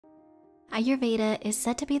Ayurveda is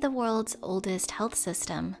said to be the world's oldest health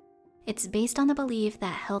system. It's based on the belief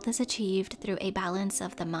that health is achieved through a balance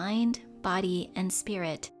of the mind, body, and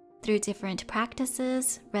spirit through different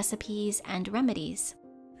practices, recipes, and remedies.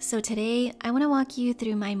 So today, I want to walk you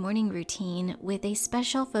through my morning routine with a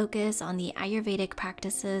special focus on the Ayurvedic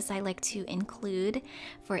practices I like to include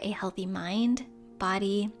for a healthy mind,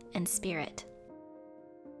 body, and spirit.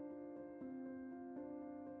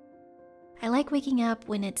 I like waking up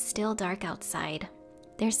when it's still dark outside.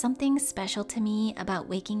 There's something special to me about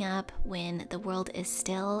waking up when the world is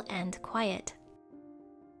still and quiet.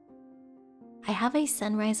 I have a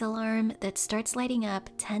sunrise alarm that starts lighting up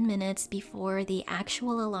 10 minutes before the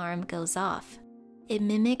actual alarm goes off. It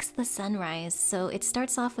mimics the sunrise, so it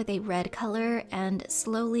starts off with a red color and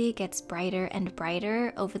slowly gets brighter and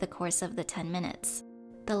brighter over the course of the 10 minutes.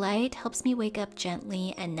 The light helps me wake up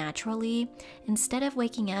gently and naturally instead of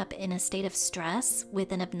waking up in a state of stress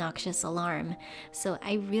with an obnoxious alarm, so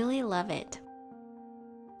I really love it.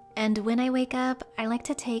 And when I wake up, I like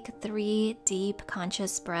to take 3 deep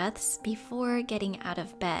conscious breaths before getting out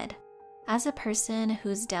of bed. As a person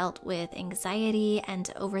who's dealt with anxiety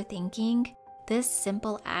and overthinking, this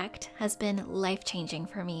simple act has been life-changing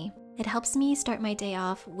for me. It helps me start my day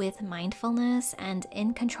off with mindfulness and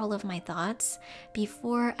in control of my thoughts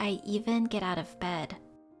before I even get out of bed.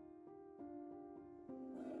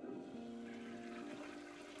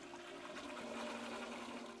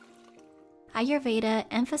 Ayurveda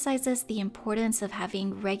emphasizes the importance of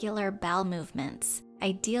having regular bowel movements,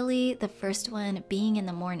 ideally the first one being in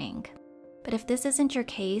the morning. But if this isn't your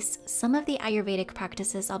case, some of the Ayurvedic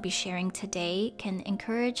practices I'll be sharing today can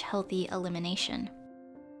encourage healthy elimination.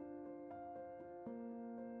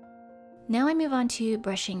 Now I move on to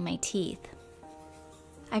brushing my teeth.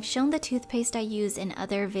 I've shown the toothpaste I use in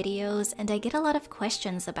other videos and I get a lot of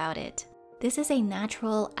questions about it. This is a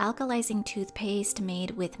natural alkalizing toothpaste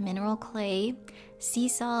made with mineral clay, sea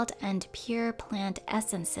salt, and pure plant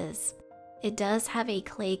essences. It does have a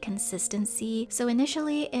clay consistency, so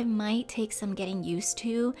initially it might take some getting used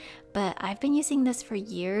to, but I've been using this for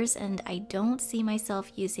years and I don't see myself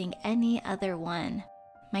using any other one.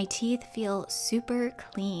 My teeth feel super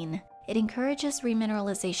clean. It encourages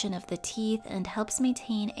remineralization of the teeth and helps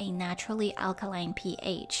maintain a naturally alkaline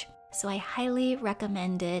pH. So I highly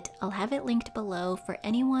recommend it. I'll have it linked below for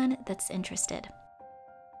anyone that's interested.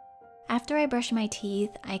 After I brush my teeth,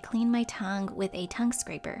 I clean my tongue with a tongue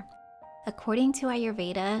scraper. According to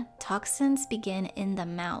Ayurveda, toxins begin in the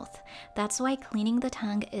mouth. That's why cleaning the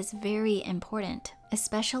tongue is very important,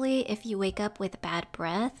 especially if you wake up with bad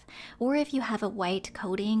breath or if you have a white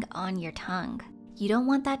coating on your tongue. You don't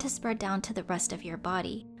want that to spread down to the rest of your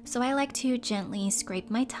body. So I like to gently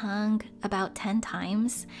scrape my tongue about 10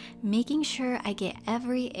 times, making sure I get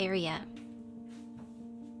every area.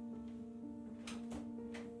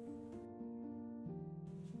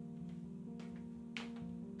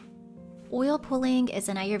 Oil pulling is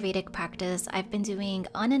an Ayurvedic practice I've been doing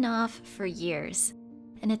on and off for years.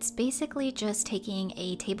 And it's basically just taking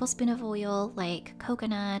a tablespoon of oil like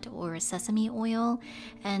coconut or sesame oil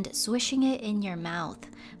and swishing it in your mouth,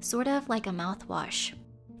 sort of like a mouthwash.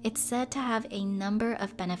 It's said to have a number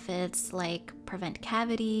of benefits like prevent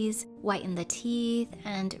cavities, whiten the teeth,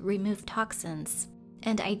 and remove toxins.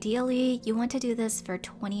 And ideally, you want to do this for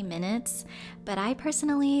 20 minutes, but I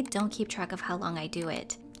personally don't keep track of how long I do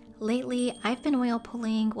it. Lately, I've been oil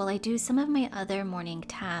pulling while I do some of my other morning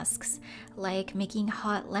tasks, like making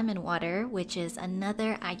hot lemon water, which is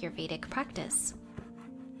another Ayurvedic practice.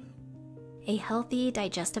 A healthy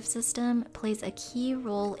digestive system plays a key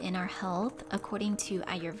role in our health according to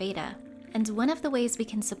Ayurveda. And one of the ways we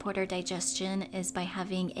can support our digestion is by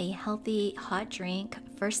having a healthy hot drink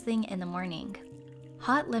first thing in the morning.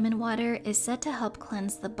 Hot lemon water is said to help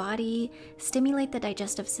cleanse the body, stimulate the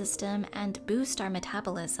digestive system, and boost our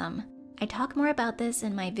metabolism. I talk more about this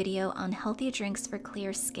in my video on healthy drinks for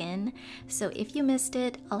clear skin, so if you missed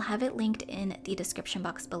it, I'll have it linked in the description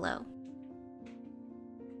box below.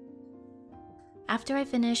 After I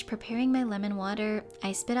finish preparing my lemon water,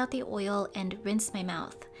 I spit out the oil and rinse my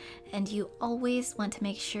mouth. And you always want to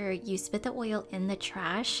make sure you spit the oil in the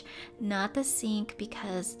trash, not the sink,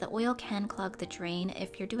 because the oil can clog the drain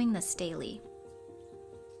if you're doing this daily.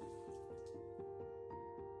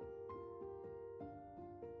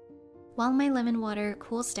 While my lemon water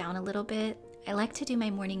cools down a little bit, I like to do my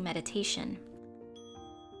morning meditation.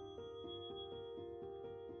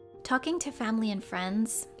 Talking to family and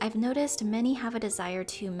friends, I've noticed many have a desire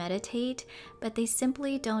to meditate, but they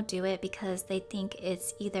simply don't do it because they think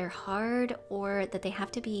it's either hard or that they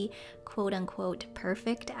have to be quote unquote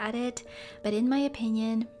perfect at it. But in my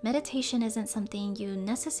opinion, meditation isn't something you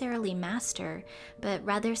necessarily master, but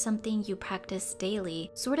rather something you practice daily,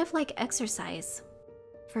 sort of like exercise.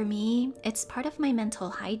 For me, it's part of my mental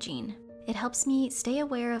hygiene. It helps me stay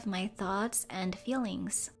aware of my thoughts and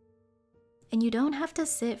feelings. And you don't have to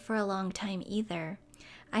sit for a long time either.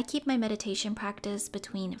 I keep my meditation practice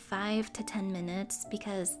between 5 to 10 minutes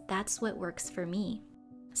because that's what works for me.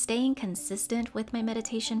 Staying consistent with my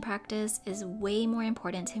meditation practice is way more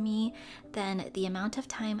important to me than the amount of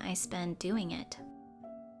time I spend doing it.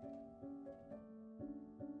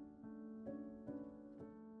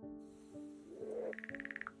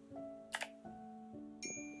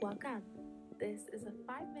 Welcome. This is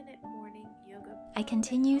a 5-minute morning yoga. I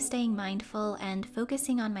continue staying mindful and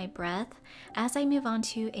focusing on my breath as I move on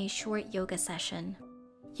to a short yoga session.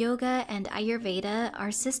 Yoga and Ayurveda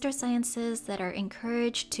are sister sciences that are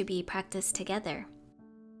encouraged to be practiced together.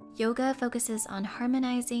 Yoga focuses on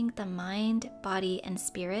harmonizing the mind, body, and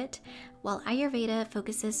spirit, while Ayurveda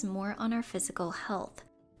focuses more on our physical health,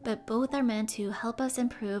 but both are meant to help us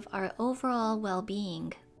improve our overall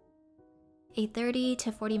well-being. A 30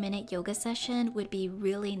 to 40-minute yoga session would be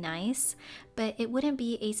really nice, but it wouldn't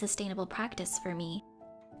be a sustainable practice for me.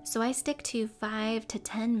 So I stick to 5 to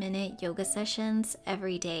 10-minute yoga sessions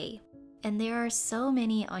every day. And there are so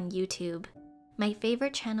many on YouTube. My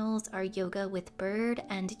favorite channels are Yoga with Bird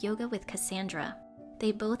and Yoga with Cassandra.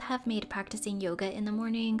 They both have made practicing yoga in the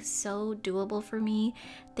morning so doable for me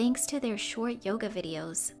thanks to their short yoga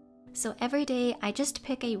videos. So every day, I just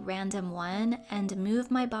pick a random one and move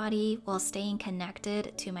my body while staying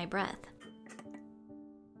connected to my breath.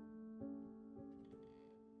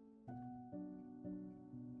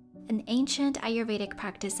 An ancient Ayurvedic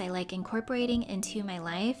practice I like incorporating into my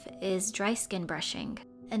life is dry skin brushing.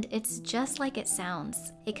 And it's just like it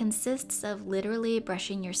sounds. It consists of literally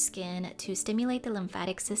brushing your skin to stimulate the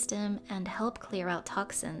lymphatic system and help clear out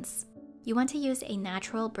toxins. You want to use a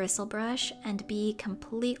natural bristle brush and be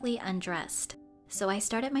completely undressed. So I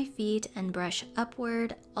start at my feet and brush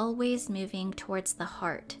upward, always moving towards the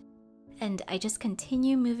heart. And I just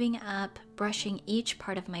continue moving up, brushing each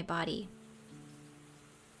part of my body.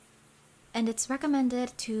 And it's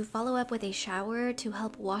recommended to follow up with a shower to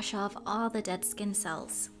help wash off all the dead skin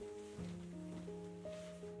cells.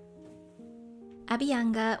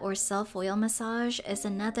 Abhyanga or self-oil massage is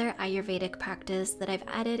another Ayurvedic practice that I've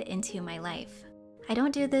added into my life. I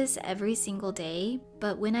don't do this every single day,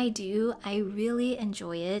 but when I do, I really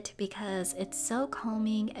enjoy it because it's so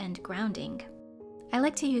calming and grounding. I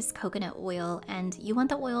like to use coconut oil, and you want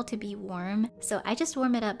the oil to be warm, so I just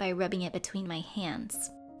warm it up by rubbing it between my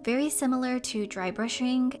hands. Very similar to dry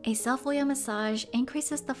brushing, a self-oil massage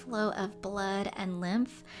increases the flow of blood and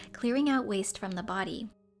lymph, clearing out waste from the body.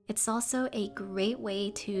 It's also a great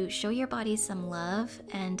way to show your body some love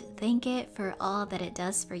and thank it for all that it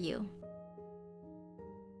does for you.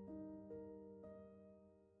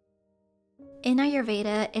 In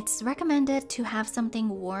Ayurveda, it's recommended to have something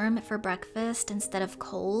warm for breakfast instead of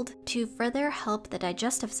cold to further help the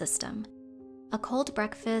digestive system. A cold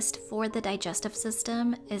breakfast for the digestive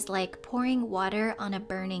system is like pouring water on a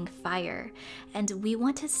burning fire, and we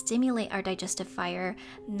want to stimulate our digestive fire,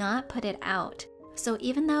 not put it out. So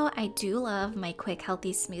even though I do love my quick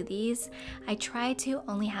healthy smoothies, I try to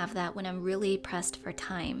only have that when I'm really pressed for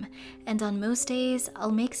time. And on most days,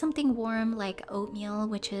 I'll make something warm like oatmeal,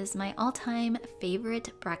 which is my all-time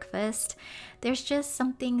favorite breakfast. There's just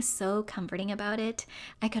something so comforting about it.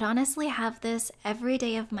 I could honestly have this every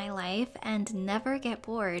day of my life and never get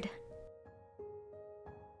bored.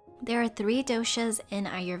 There are 3 doshas in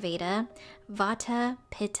Ayurveda: Vata,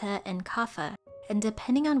 Pitta, and Kapha. And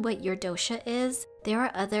depending on what your dosha is, there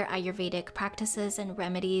are other Ayurvedic practices and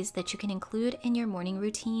remedies that you can include in your morning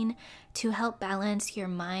routine to help balance your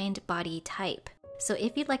mind-body type. So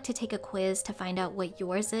if you'd like to take a quiz to find out what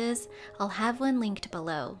yours is, I'll have one linked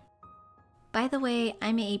below. By the way,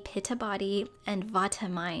 I'm a Pitta body and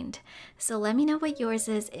Vata mind, so let me know what yours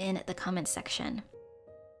is in the comments section.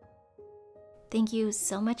 Thank you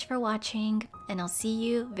so much for watching, and I'll see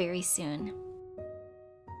you very soon.